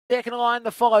Second line,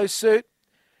 the follow suit.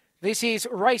 This is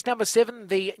race number 7,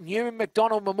 the Newman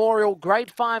McDonald Memorial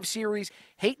Grade 5 Series,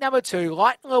 heat number 2.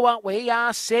 Light and lure, we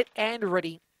are set and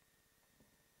ready.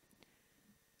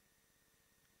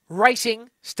 Racing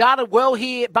started well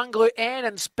here, Bungalow Ann,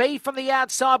 and speed from the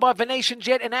outside by Venetian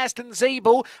Jet and Aston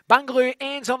Zeeble. Bungalow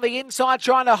Ann's on the inside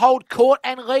trying to hold court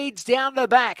and leads down the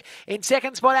back. In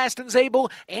second spot, Aston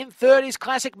Zeeble. In third is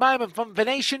Classic Moment from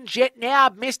Venetian Jet. Now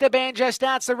Mr. Banjo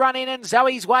starts to run in and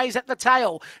Zoe's Ways at the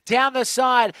tail. Down the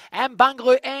side and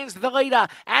Bungalow Ann's the leader.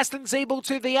 Aston Zeeble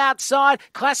to the outside.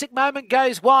 Classic Moment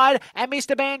goes wide and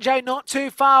Mr. Banjo not too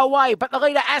far away. But the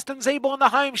leader Aston Zeeble on the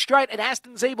home straight and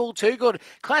Aston Zeeble too good.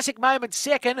 Classic Moment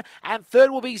second, and third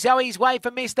will be Zoe's Way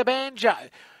for Mr. Banjo.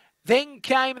 Then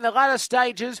came in the latter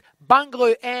stages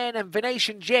Bungalow Ann and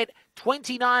Venetian Jet,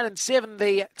 29 and 7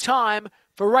 the time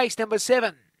for race number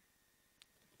 7.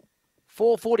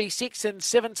 4:46 and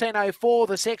 17:04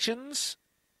 the sections.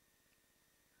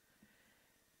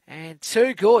 And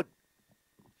too good.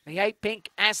 The 8 pink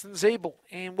Aston Zeeble.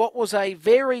 And what was a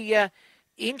very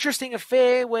interesting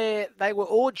affair where they were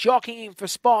all jockeying for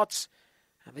spots.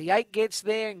 And the 8 gets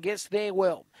there and gets there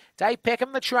well. Dave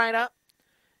Peckham, the trainer.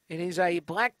 It is a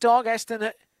black dog,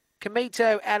 Aston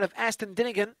Comito out of Aston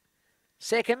Dinnigan.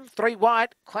 Second, 3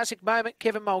 white, Classic Moment,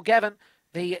 Kevin Mulgavin,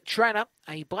 the trainer.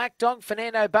 A black dog,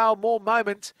 Fernando Bale, More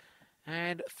Moment.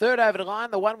 And third over the line,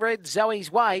 the 1 red,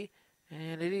 Zoe's Way.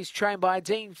 And it is trained by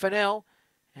Dean Fennell.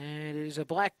 And it is a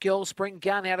black girl, Spring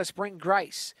Gun out of Spring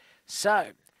Grace.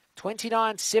 So,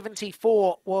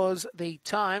 29.74 was the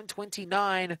time,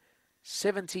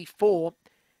 29.74,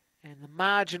 and the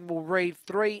margin will read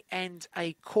 3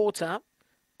 1/4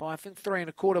 by I think 3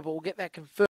 1/4, but we'll get that confirmed.